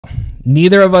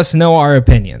neither of us know our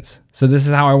opinions. So this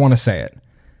is how I want to say it.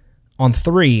 On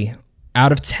 3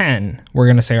 out of 10, we're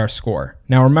going to say our score.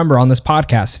 Now, remember, on this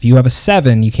podcast, if you have a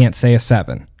 7, you can't say a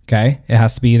 7. Okay? It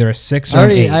has to be either a 6 or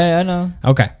an 8. I know.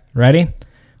 Okay. Ready?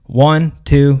 1,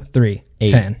 2, 3.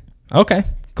 8. 10. Okay.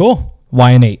 Cool.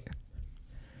 Why an 8?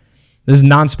 This is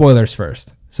non-spoilers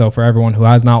first. So for everyone who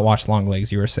has not watched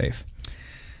Longlegs, you are safe.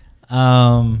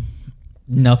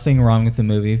 Nothing wrong with the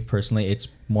movie. Personally, it's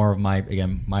more of my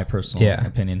personal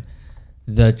opinion.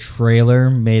 The trailer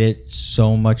made it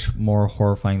so much more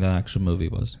horrifying than the actual movie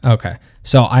was. Okay.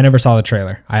 So I never saw the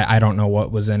trailer. I don't know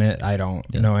what was in it. I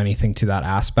don't know anything to that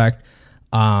aspect.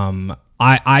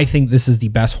 I think this is the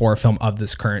best horror film of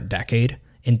this current decade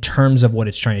in terms of what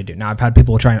it's trying to do. Now, I've had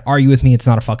people try and argue with me it's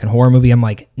not a fucking horror movie. I'm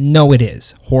like, no, it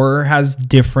is. Horror has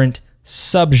different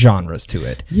subgenres to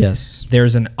it. Yes.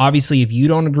 There's obviously, if you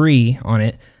don't agree on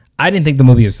it, I didn't think the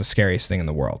movie was the scariest thing in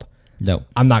the world. No.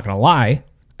 I'm not going to lie.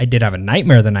 I did have a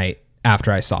nightmare the night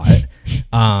after I saw it,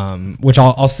 which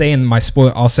I'll say in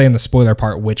the spoiler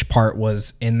part which part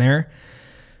was in there.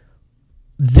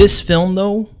 This film,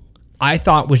 though, I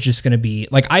thought was just going to be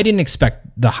like, I didn't expect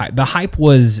the hype. The hype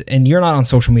was, and you're not on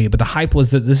social media, but the hype was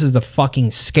that this is the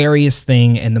fucking scariest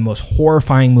thing and the most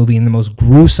horrifying movie and the most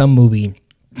gruesome movie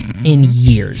in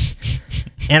years.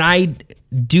 And I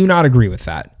do not agree with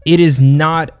that. It is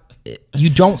not. You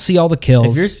don't see all the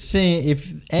kills.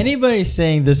 If anybody's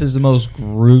saying this is the most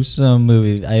gruesome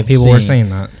movie I've seen, people were saying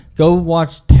that. Go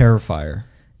watch Terrifier.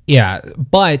 Yeah,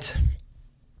 but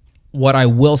what I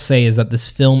will say is that this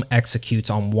film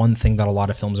executes on one thing that a lot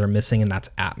of films are missing, and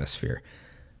that's atmosphere.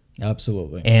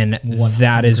 Absolutely. And 100%.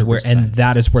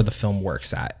 that is where the film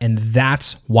works at. And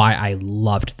that's why I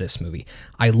loved this movie.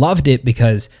 I loved it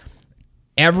because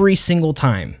every single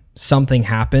time something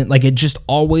happened, like it just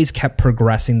always kept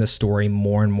progressing the story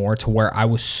more and more to where I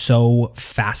was so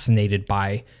fascinated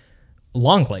by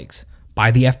Longlegs,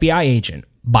 by the FBI agent,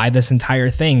 by this entire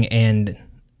thing. And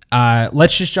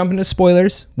let's just jump into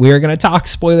spoilers. We are going to talk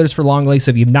spoilers for Longlegs.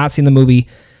 So if you've not seen the movie,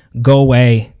 go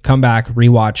away, come back,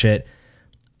 rewatch it.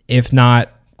 If not,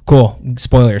 cool,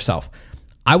 spoil yourself.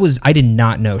 I did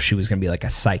not know she was going to be like a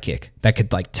psychic that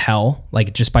could like tell,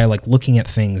 like just by like looking at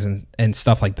things and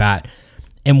stuff like that.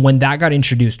 And when that got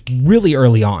introduced really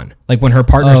early on, like when her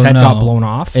partner's head got blown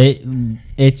off.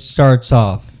 It starts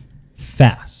off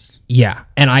fast. Yeah.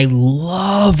 And I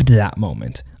loved that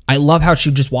moment. I love how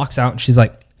she just walks out and she's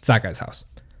like, it's that guy's house.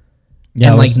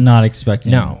 Yeah, and I was not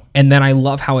expecting. No. And then I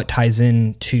love how it ties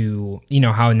into,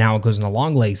 how now it goes into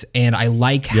Longlegs. And I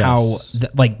like how,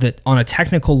 on a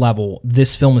technical level,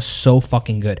 this film is so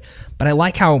fucking good. But I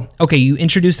like how, okay, you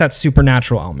introduce that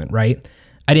supernatural element, right?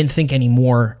 I didn't think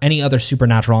any other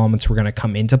supernatural elements were going to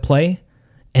come into play.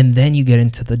 And then you get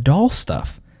into the doll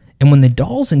stuff. And when the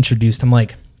doll's introduced, I'm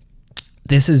like,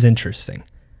 this is interesting.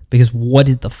 Because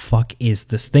what the fuck is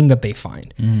this thing that they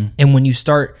find? And when you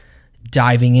start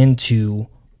diving into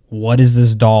what is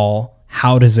this doll,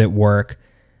 how does it work,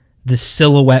 the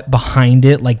silhouette behind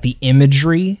it, like the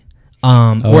imagery,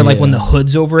 or like when the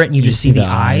hood's over it and you just see the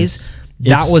eyes.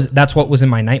 That's what was in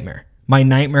my nightmare. My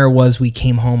nightmare was we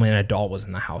came home and a doll was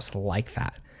in the house like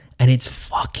that. And it's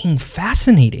fucking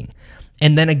fascinating.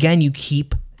 And then again, you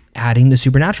keep adding the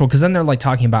supernatural because then they're like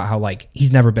talking about how like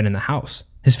he's never been in the house.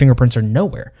 His fingerprints are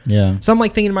nowhere. Yeah. So I'm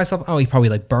like thinking to myself, oh, he probably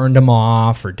like burned them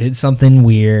off or did something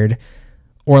weird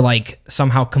or like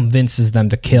somehow convinces them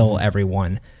to kill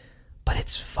everyone. But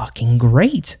it's fucking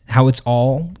great how it's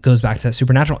all goes back to that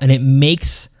supernatural, and it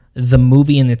makes the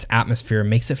movie and its atmosphere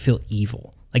makes it feel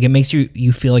evil. Like it makes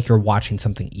you feel like you're watching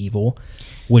something evil,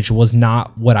 which was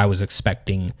not what I was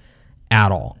expecting at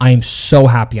all. I am so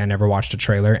happy I never watched a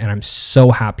trailer, and I'm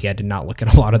so happy I did not look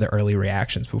at a lot of the early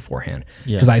reactions beforehand,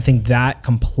 because I think that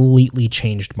completely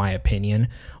changed my opinion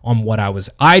on what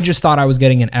I just thought I was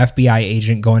getting an FBI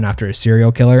agent going after a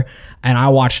serial killer, and I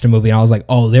watched a movie and I was like,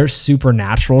 oh, there's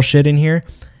supernatural shit in here.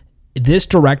 This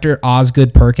director,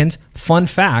 Osgood Perkins, fun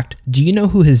fact, do you know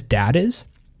who his dad is?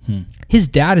 His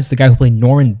dad is the guy who played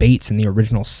Norman Bates in the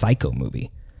original Psycho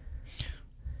movie.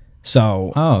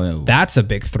 So that's a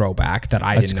big throwback that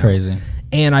I didn't know. That's crazy.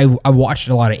 And I watched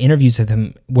a lot of interviews with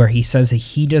him where he says that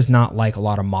he does not like a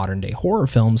lot of modern day horror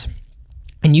films.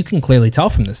 And you can clearly tell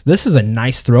from this. This is a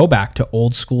nice throwback to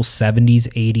old school 70s,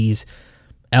 80s,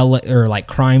 or like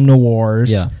crime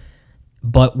noirs. Yeah.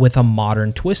 But with a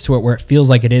modern twist to it where it feels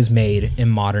like it is made in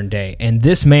modern day. And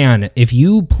this man, if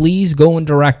you please go and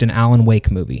direct an Alan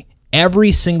Wake movie,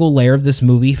 every single layer of this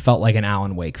movie felt like an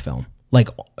Alan Wake film.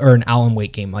 Or an Alan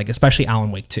Wake game, like especially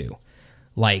Alan Wake 2.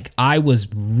 Like I was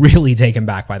really taken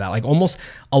back by that. Like almost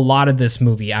a lot of this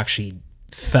movie actually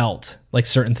felt like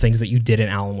certain things that you did in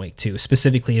Alan Wake 2,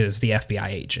 specifically as the FBI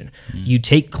agent. You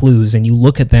take clues and you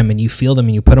look at them and you feel them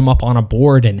and you put them up on a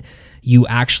board and you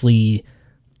actually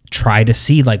try to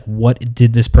see like what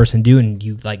did this person do, and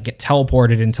you like get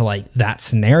teleported into like that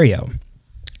scenario.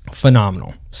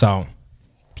 Phenomenal. So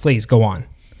please go on.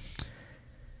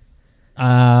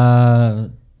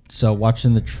 So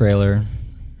watching the trailer,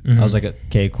 I was like,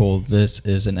 okay, cool. This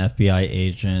is an FBI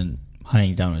agent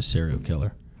hunting down a serial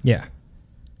killer. Yeah.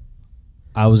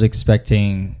 I was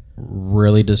expecting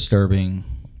really disturbing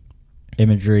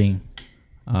imagery,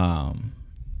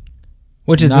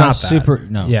 which is not super.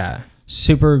 bad. No, yeah,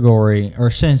 super gory, or I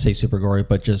shouldn't say super gory,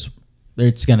 but just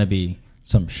it's gonna be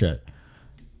some shit.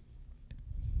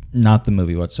 Not the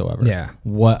movie whatsoever. Yeah.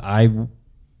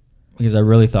 Because I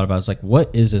really thought about it, I was like,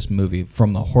 what is this movie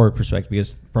from the horror perspective?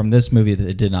 Because from this movie,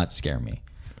 it did not scare me.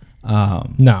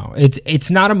 No, it's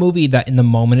not a movie that in the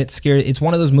moment it's scary. It's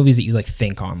one of those movies that you like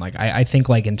think on. Like I think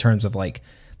like in terms of like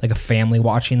a family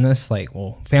watching this, like,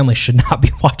 well, family should not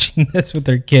be watching this with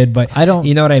their kid, but I don't,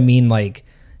 you know what I mean? Like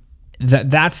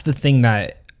that's the thing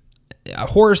that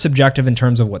horror is subjective in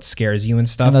terms of what scares you and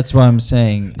stuff. And that's what I'm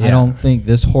saying. Yeah. I don't think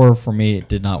this horror for me, it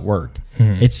did not work.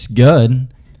 It's good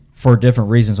for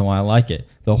different reasons on why I like it.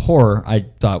 The horror I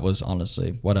thought was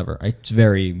honestly whatever. It's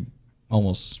very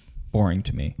almost boring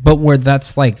to me. But where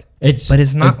that's like, but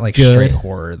it's not like good, straight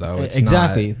horror though. It's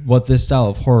exactly. Not, what this style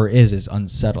of horror is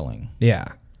unsettling. Yeah.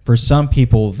 For some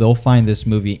people, they'll find this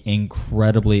movie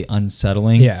incredibly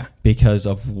unsettling. Yeah. Because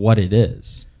of what it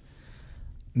is.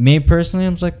 Me personally, I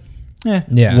was like,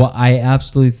 yeah. What I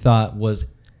absolutely thought was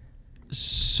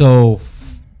so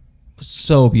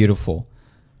beautiful.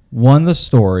 One, the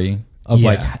story of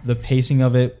like the pacing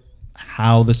of it,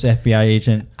 how this FBI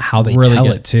agent, how they really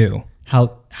tell it too.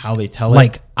 How they tell it.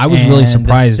 Like, I was really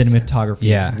surprised. The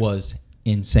cinematography was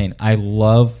insane. I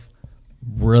love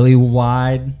really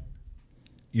wide.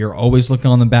 You're always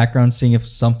looking on the background, seeing if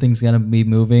something's going to be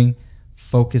moving.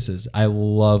 Focuses. I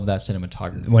love that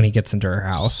cinematography. When he gets into her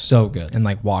house. So good. And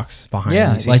like walks behind.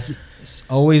 Yeah. Like it's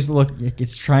always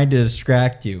it's trying to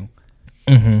distract you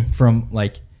from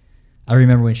like, I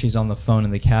remember when she's on the phone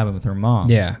in the cabin with her mom.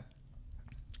 Yeah.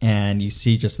 And you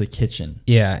see just the kitchen.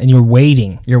 Yeah, and you're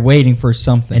waiting. You're waiting for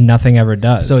something. And nothing ever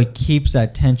does. So it keeps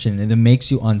that tension, and it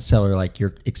makes you unsettled. Like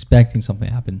you're expecting something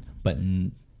to happen, but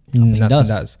nothing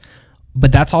does.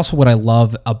 But that's also what I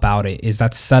love about it, is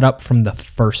that's set up from the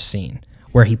first scene,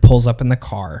 where he pulls up in the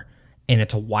car, and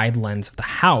it's a wide lens of the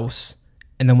house,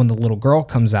 and then when the little girl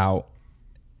comes out,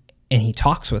 and he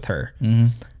talks with her.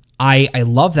 I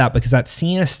love that, because that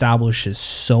scene establishes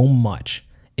so much.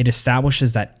 It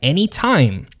establishes that any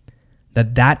time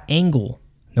that angle,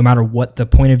 no matter what the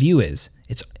point of view is,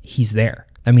 he's there.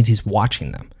 That means he's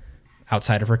watching them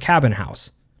outside of her cabin house.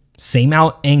 Same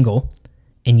angle,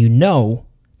 and you know,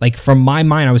 like from my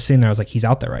mind, I was sitting there, I was like, he's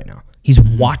out there right now. He's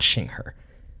watching her.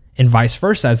 And vice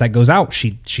versa, as that goes out,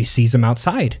 she sees him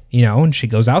outside, you know, and she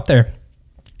goes out there.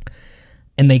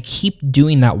 And they keep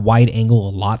doing that wide angle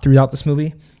a lot throughout this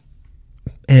movie.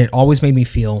 And it always made me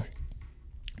feel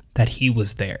that he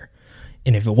was there.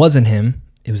 And if it wasn't him,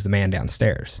 it was the man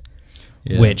downstairs,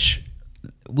 which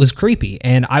was creepy.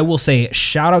 And I will say,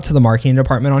 shout out to the marketing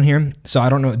department on here. So I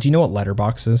don't know. Do you know what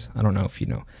Letterboxd is? I don't know if you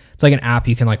know. It's like an app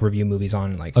you can like review movies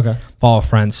on, like follow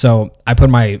friends. So I put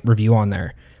my review on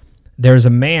there. There's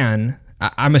a man,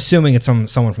 I'm assuming it's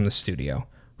someone from the studio,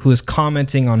 who is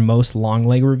commenting on most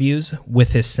Longlegs reviews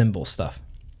with his symbol stuff.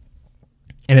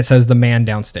 And it says the man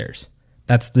downstairs.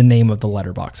 That's the name of the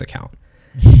Letterboxd account.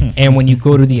 And when you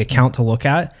go to the account to look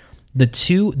at,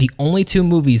 the only two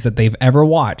movies that they've ever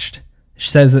watched,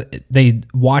 says that they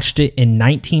watched it in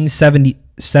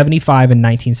 1975 and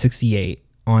 1968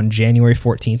 on January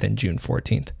 14th and June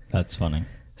 14th. That's funny.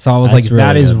 So I was like,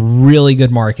 that is really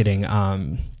good marketing.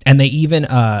 And they even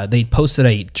they posted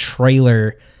a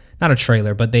trailer, not a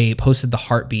trailer, but they posted the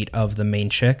heartbeat of the main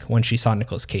chick when she saw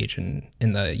Nicolas Cage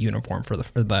in the uniform for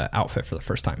the outfit for the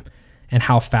first time, and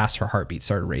how fast her heartbeat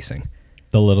started racing.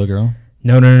 The little girl?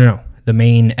 No. The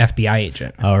main FBI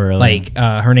agent. Oh, really? Like,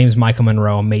 her name's Maika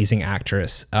Monroe, amazing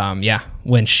actress. Yeah,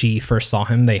 when she first saw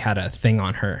him, they had a thing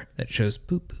on her that shows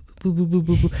boop, boop, boop, boop,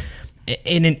 boop, boop.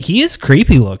 And he is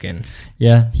creepy looking.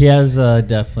 Yeah, he has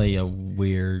definitely a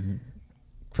weird,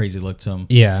 crazy look to him.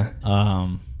 Yeah.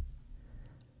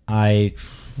 I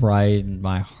tried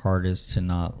my hardest to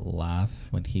not laugh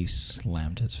when he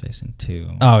slammed his face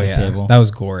into the table. That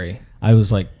was gory. I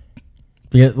was like,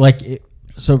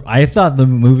 so I thought the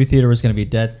movie theater was going to be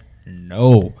dead.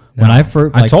 No. When I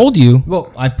first, I told you.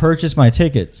 Well, I purchased my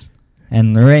tickets,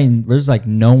 and there's like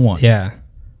no one. Yeah.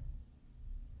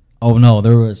 Oh no,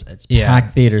 it's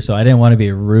packed theater, so I didn't want to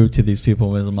be rude to these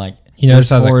people. I'm like, you notice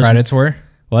how the credits were?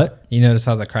 What? You notice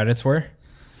how the credits were?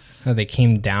 How they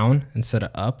came down instead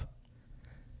of up?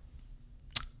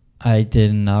 I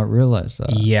did not realize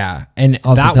that. Yeah, and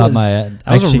that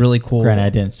was a really cool. Granted, I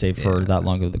didn't stay for that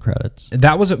long of the credits.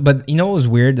 But you know what was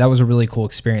weird? That was a really cool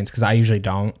experience because I usually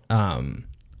don't.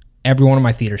 Everyone in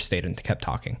my theater stayed and kept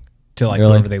talking to like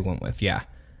whoever they went with. Yeah,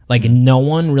 like no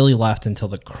one really left until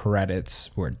the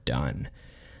credits were done.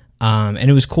 And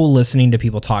it was cool listening to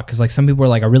people talk because like some people were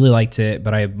like, I really liked it,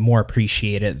 but I more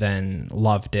appreciate it than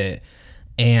loved it.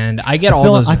 And I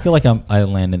feel like I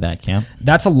landed that camp.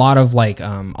 That's a lot of like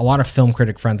a lot of film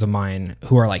critic friends of mine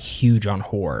who are like huge on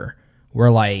horror.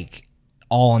 We're like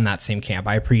all in that same camp.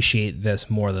 I appreciate this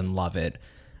more than love it.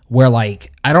 Where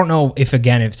like I don't know if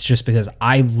it's just because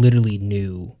I literally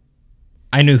knew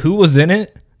who was in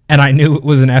it and I knew it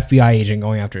was an FBI agent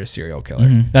going after a serial killer.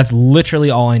 Mm-hmm. That's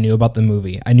literally all I knew about the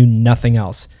movie. I knew nothing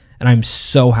else. And I'm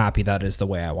so happy that is the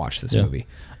way I watched this movie.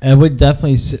 I would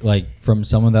definitely like from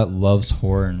someone that loves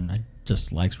horror and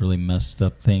just likes really messed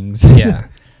up things. Yeah,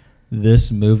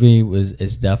 this movie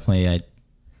is definitely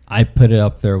I put it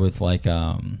up there with like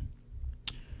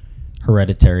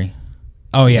Hereditary.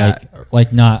 Oh yeah,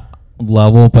 like not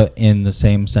level, but in the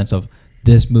same sense of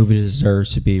this movie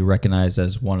deserves to be recognized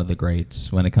as one of the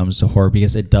greats when it comes to horror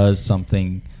because it does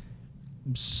something.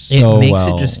 So it makes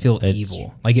it just feel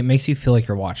evil. Like it makes you feel like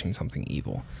you're watching something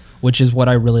evil, which is what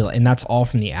I really like. And that's all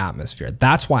from the atmosphere.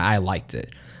 That's why I liked it.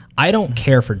 I don't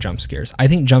care for jump scares. I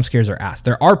think jump scares are ass.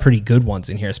 There are pretty good ones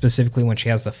in here, specifically when she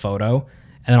has the photo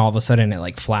and then all of a sudden it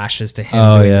like flashes to him.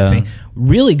 Oh, yeah. The thing.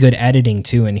 Really good editing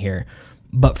too in here.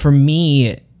 But for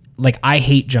me, like I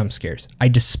hate jump scares. I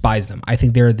despise them. I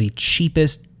think they're the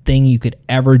cheapest thing you could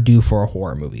ever do for a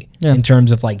horror movie in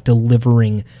terms of like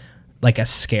delivering like a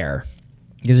scare.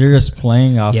 Because you're just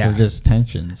playing off of just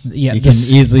tensions. Yeah, you can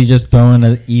easily just throw in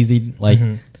an easy, like,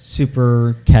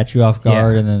 super catch you off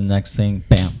guard, and then the next thing,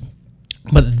 bam.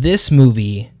 But this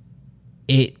movie,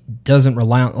 it doesn't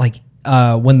rely on, like,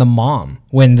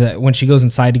 when she goes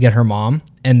inside to get her mom,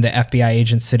 and the FBI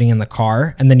agent's sitting in the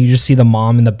car, and then you just see the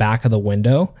mom in the back of the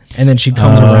window, and then she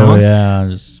comes around. Oh,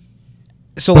 yeah,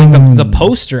 So, like, the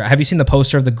poster, have you seen the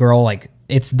poster of the girl? Like,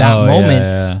 it's that moment.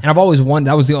 Yeah. And I've always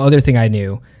wondered, that was the other thing I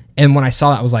knew. And when I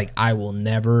saw that, I was like, I will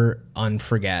never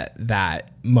unforget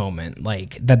that moment.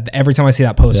 Like that, every time I see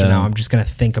that poster now, I'm just going to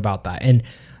think about that. And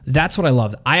that's what I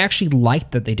loved. I actually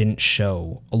liked that they didn't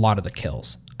show a lot of the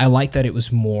kills. I liked that it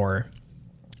was more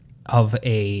of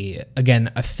a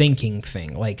thinking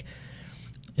thing. Like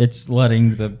it's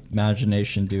letting the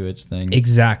imagination do its thing.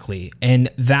 Exactly. And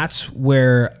that's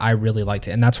where I really liked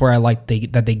it. And that's where I liked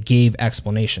that they gave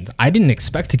explanations. I didn't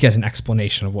expect to get an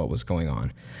explanation of what was going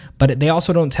on. But they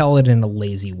also don't tell it in a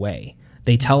lazy way.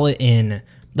 They tell it in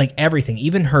like everything.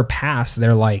 Even her past,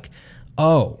 they're like,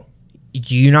 oh,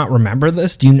 do you not remember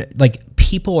this? Like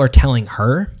people are telling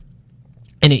her.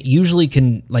 And it usually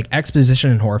can, like,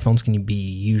 exposition in horror films can be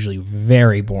usually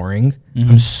very boring. Mm-hmm.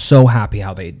 I'm so happy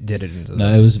how they did it into this.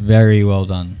 No, it was very well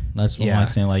done. That's what I'm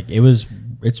saying. Like, it's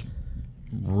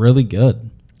really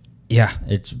good. Yeah.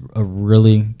 It's a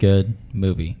really good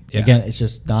movie. Yeah. Again, it's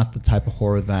just not the type of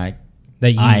horror that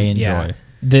I enjoy. Yeah.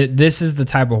 This is the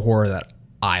type of horror that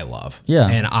I love. Yeah,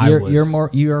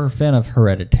 and you're a fan of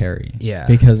Hereditary. Yeah,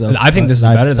 because of I think this is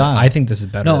better. I think this is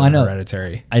better than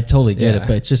Hereditary. I totally get it,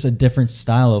 but it's just a different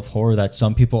style of horror that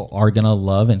some people are gonna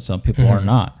love and some people are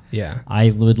not. Yeah, I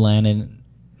would land in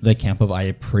the camp of I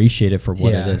appreciate it for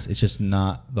what it is. It's just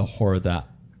not the horror that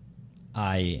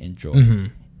I enjoy. Mm-hmm.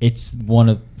 It's one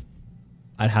of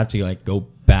I'd have to like go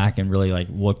back and really like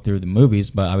look through the movies,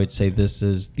 but I would say this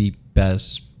is the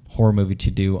best horror movie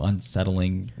to do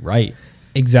unsettling right.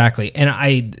 Exactly.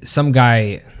 And some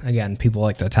guy, again, people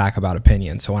like to attack about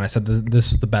opinion. So when I said this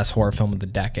was the best horror film of the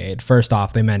decade, first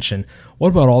off, they mentioned, what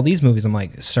about all these movies? I'm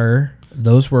like, sir,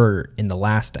 those were in the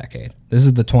last decade. This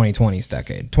is the 2020s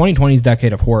decade. 2020s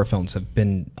decade of horror films have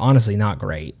been honestly not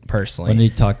great, personally. When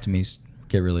did Talk to Me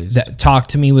get released? Talk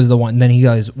to Me was the one. Then he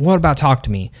goes, what about Talk to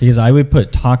Me? Because I would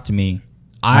put Talk to Me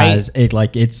as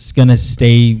it's going to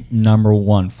stay number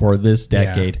one for this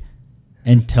decade. Yeah.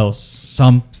 Until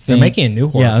something... They're making a new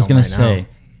horror film. I was going to say,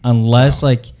 unless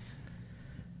like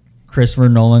Christopher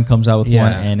Nolan comes out with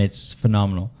one and it's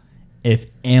phenomenal. If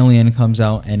Alien comes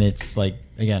out and it's like,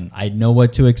 again, I know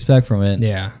what to expect from it.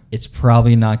 Yeah. It's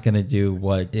probably not going to do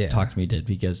what Talk to Me did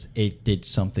because it did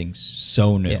something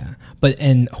so new. Yeah.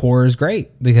 And horror is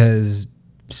great because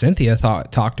Cynthia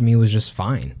thought Talk to Me was just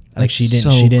fine. Like she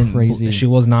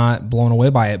was not blown away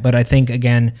by it. But I think,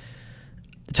 again...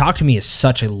 Talk to Me is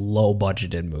such a low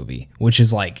budgeted movie, which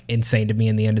is like insane to me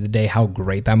in the end of the day how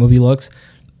great that movie looks.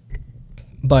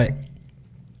 But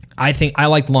I think I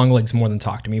liked Longlegs more than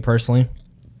Talk to Me personally.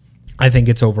 I think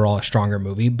it's overall a stronger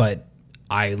movie, but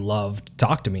I loved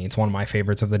Talk to Me. It's one of my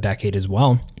favorites of the decade as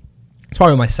well. It's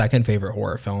probably my second favorite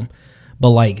horror film. But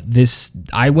like this,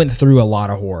 I went through a lot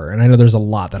of horror, and I know there's a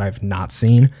lot that I've not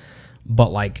seen,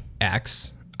 but like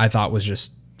X, I thought was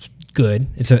just good.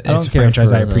 It's a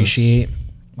franchise I appreciate.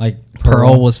 Like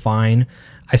Pearl was fine.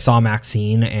 I saw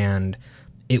Maxine, and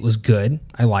it was good.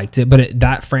 I liked it, but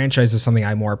that franchise is something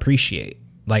I more appreciate.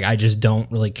 Like, I just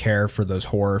don't really care for those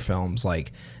horror films.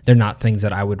 Like, they're not things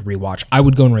that I would rewatch. I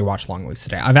would go and rewatch Longlegs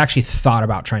today. I've actually thought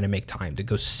about trying to make time to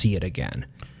go see it again.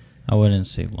 I wouldn't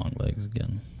see Longlegs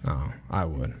again. Oh, I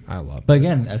would. I love it. But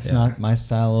again, that's not my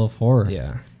style of horror.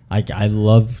 Yeah. I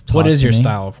love What is your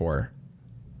style of horror?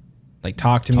 Like,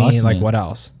 Talk to Me? Like, what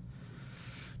else?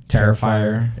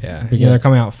 Terrifier. Yeah. Yeah, they're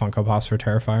coming out with Funko Pops for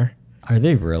Terrifier. Are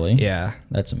they really? Yeah.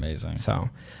 That's amazing. So,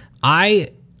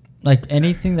 like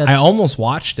anything that's... I almost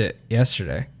watched it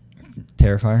yesterday.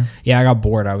 Terrifier? Yeah, I got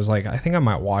bored. I was like, I think I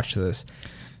might watch this.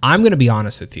 I'm going to be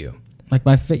honest with you. Like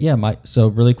so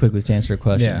really quickly to answer your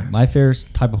question, my favorite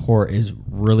type of horror is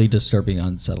really disturbing,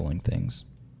 unsettling things.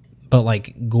 But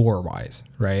like gore-wise,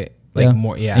 right? Like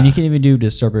more, And you can even do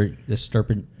disturbing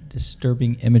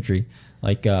imagery,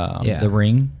 like The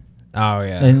Ring. Oh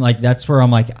yeah. And like that's where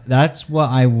I'm like, that's what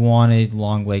I wanted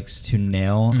Longlegs to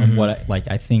nail, and what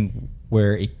I think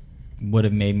where it would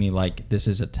have made me like this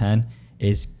is a 10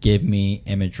 is give me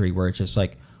imagery where it's just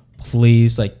like,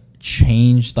 please like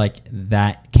change like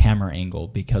that camera angle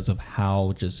because of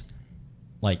how just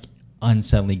like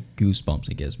unsettling goosebumps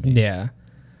it gives me. Yeah.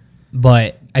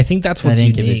 But I think that's what's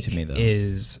unique to me, though.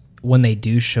 Is when they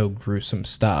do show gruesome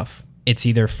stuff, it's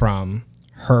either from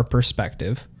her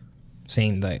perspective,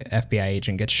 seeing the FBI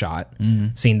agent get shot,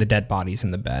 seeing the dead bodies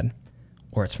in the bed,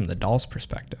 or it's from the doll's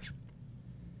perspective,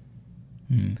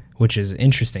 which is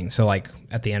interesting. So like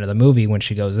at the end of the movie when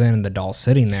she goes in and the doll's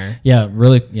sitting there. Yeah,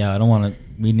 really. Yeah, I don't want to.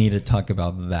 We need to talk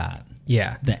about that.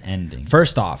 Yeah. The ending.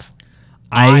 First off,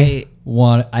 I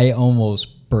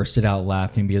almost bursted out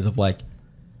laughing because of like,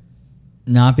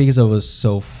 not because it was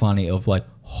so funny, of like,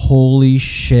 holy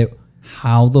shit,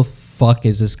 how the fuck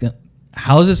is this gonna,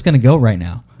 how is this gonna go right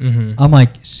now? I'm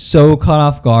like so caught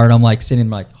off guard. I'm like sitting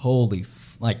like, holy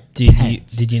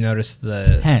did you notice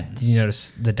tense. Did you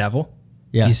notice the devil?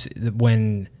 Yeah. You see,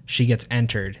 when she gets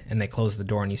entered and they close the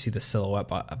door and you see the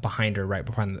silhouette behind her, right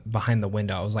behind the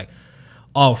window, I was like,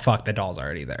 oh fuck, the doll's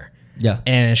already there. Yeah.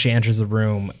 And she enters the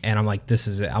room and I'm like, this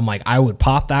is it. I'm like, I would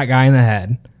pop that guy in the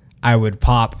head. I would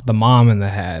pop the mom in the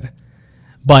head.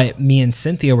 But me and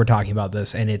Cynthia were talking about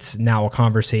this, and it's now a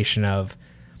conversation of,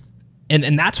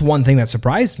 and that's one thing that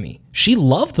surprised me. She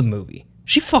loved the movie.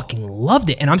 She fucking loved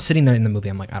it. And I'm sitting there in the movie.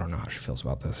 I'm like, I don't know how she feels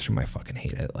about this. She might fucking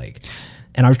hate it. Like,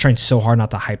 and I was trying so hard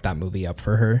not to hype that movie up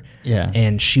for her. Yeah.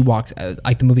 And she walked,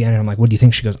 like the movie ended. I'm like, what do you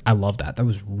think? She goes, I love that. That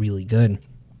was really good.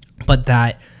 But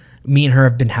that, me and her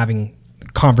have been having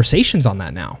conversations on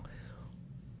that now.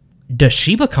 Does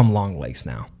she become Longlegs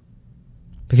now?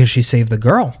 Because she saved the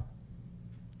girl.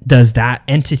 Does that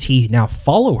entity now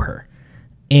follow her?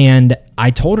 And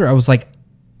I told her, I was like,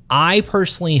 I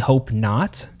personally hope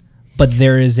not, but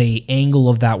there is a angle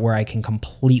of that where I can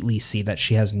completely see that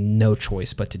she has no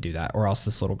choice but to do that, or else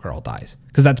this little girl dies.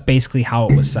 Because that's basically how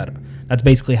it was set up. That's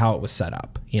basically how it was set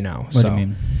up, you know? What do you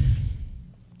mean?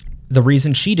 The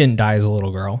reason she didn't die as a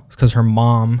little girl is because her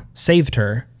mom saved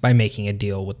her by making a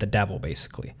deal with the devil,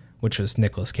 basically, which was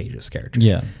Nicolas Cage's character.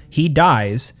 Yeah. He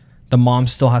dies, the mom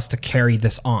still has to carry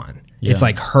this on. Yeah. It's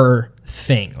like her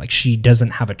thing. Like, she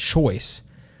doesn't have a choice.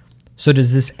 So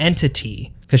does this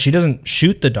entity, because she doesn't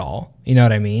shoot the doll, you know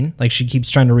what I mean? Like, she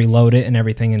keeps trying to reload it and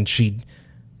everything, and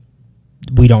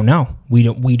we don't know. We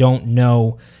don't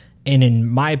know. And in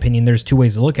my opinion, there's two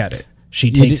ways to look at it.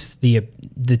 She takes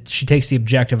she takes the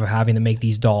objective of having to make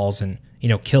these dolls and, you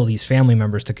know, kill these family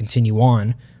members to continue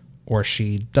on, or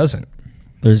she doesn't.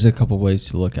 There's a couple ways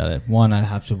to look at it. One, I'd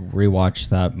have to rewatch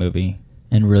that movie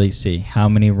and really see how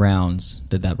many rounds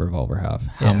did that revolver have?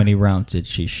 How many rounds did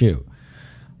she shoot?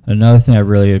 Another thing I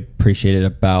really appreciated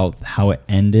about how it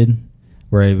ended,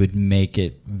 where it would make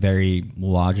it very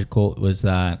logical, was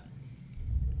that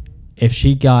if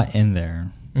she got in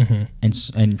there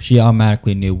and she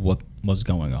automatically knew what was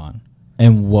going on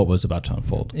and what was about to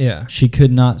unfold, she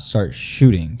could not start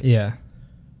shooting. Yeah.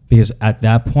 Because at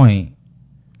that point,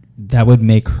 that would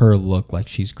make her look like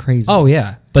she's crazy. Oh,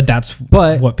 yeah. But that's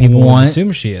what people would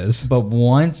assume she is. But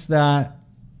once that,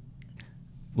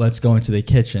 let's go into the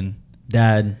kitchen,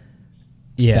 Dad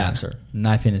stabs her,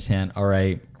 knife in his hand. All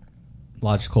right,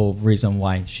 logical reason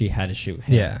why she had to shoot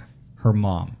him. Yeah. Her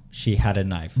mom, she had a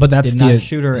knife. But that's did the not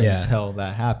shoot her until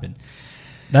that happened.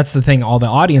 That's the thing. All the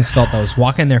audience felt that was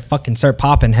walk in there, fucking start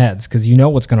popping heads because you know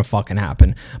what's gonna fucking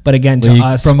happen. But again, to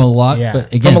us, from a lot,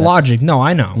 but again, from a logic, no,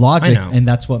 I know logic, I know. and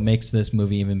that's what makes this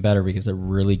movie even better because it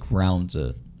really grounds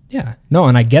it. Yeah, no,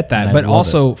 and I get that, but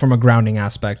also from a grounding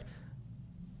aspect,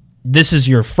 this is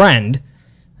your friend,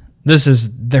 this is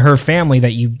her family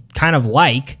that you kind of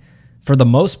like for the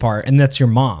most part, and that's your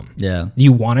mom. Yeah, do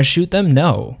you want to shoot them?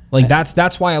 No, like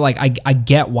that's why I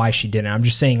get why she did it. I'm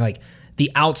just saying, like, the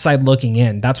outside looking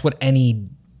in, that's what any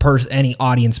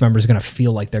audience member is going to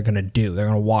feel like they're going to do. They're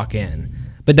going to walk in.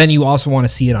 But then you also want to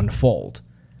see it unfold.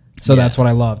 So that's what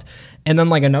I loved. And then,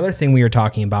 like, another thing we were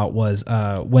talking about was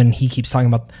when he keeps talking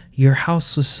about, your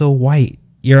house was so white.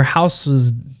 Your house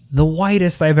was the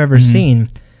whitest I've ever seen.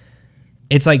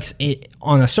 It's like,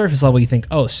 on a surface level, you think,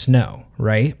 oh, snow,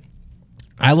 right?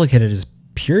 I look at it as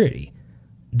purity.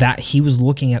 That he was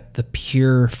looking at the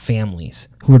pure families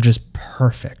who were just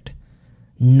perfect.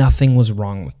 Nothing was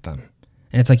wrong with them.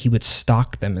 And it's like he would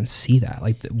stalk them and see that.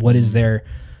 Like, what is their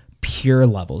pure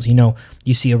levels? You know,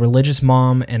 you see a religious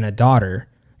mom and a daughter,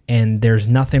 and there's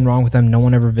nothing wrong with them. No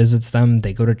one ever visits them.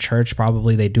 They go to church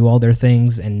probably. They do all their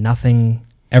things, and nothing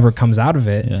ever comes out of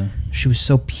it. Yeah. She was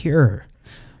so pure.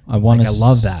 I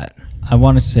love that. I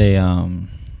want to say, and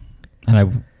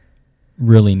I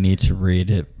really need to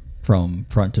read it from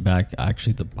front to back,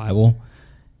 actually, the Bible,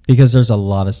 because there's a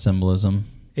lot of symbolism.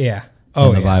 Yeah.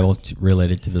 In the Bible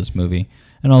related to this movie.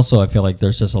 And also I feel like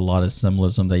there's just a lot of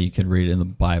symbolism that you could read in the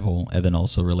Bible and then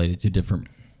also related to different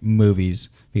movies,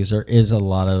 because there is a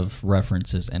lot of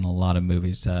references in a lot of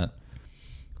movies that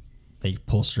they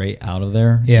pull straight out of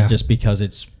there. Yeah. Just because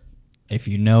it's, if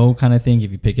you know kind of thing,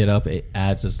 if you pick it up, it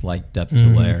adds this like depth to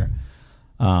layer.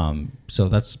 So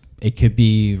it could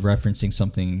be referencing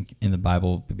something in the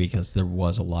Bible because there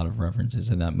was a lot of references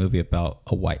in that movie about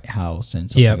a white house and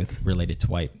something related to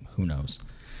white. Who knows?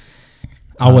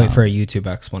 I'll wait for a YouTube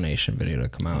explanation video to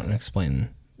come out and explain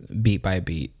beat by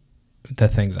beat the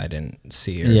things I didn't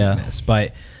see or miss.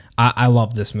 But I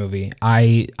love this movie.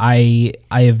 I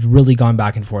have really gone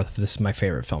back and forth. This is my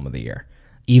favorite film of the year,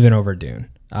 even over Dune.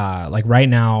 Like right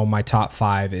now, my top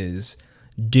 5 is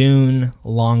Dune,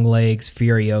 Longlegs,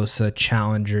 Furiosa,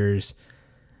 Challengers.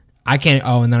 I can't.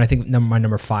 Oh, and then I think my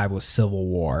number 5 was Civil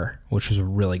War, which was a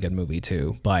really good movie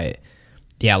too. But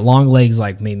yeah, Longlegs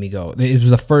like made me go. It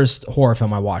was the first horror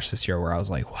film I watched this year where I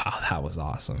was like, wow, that was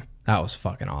awesome. That was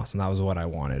fucking awesome. That was what I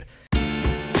wanted.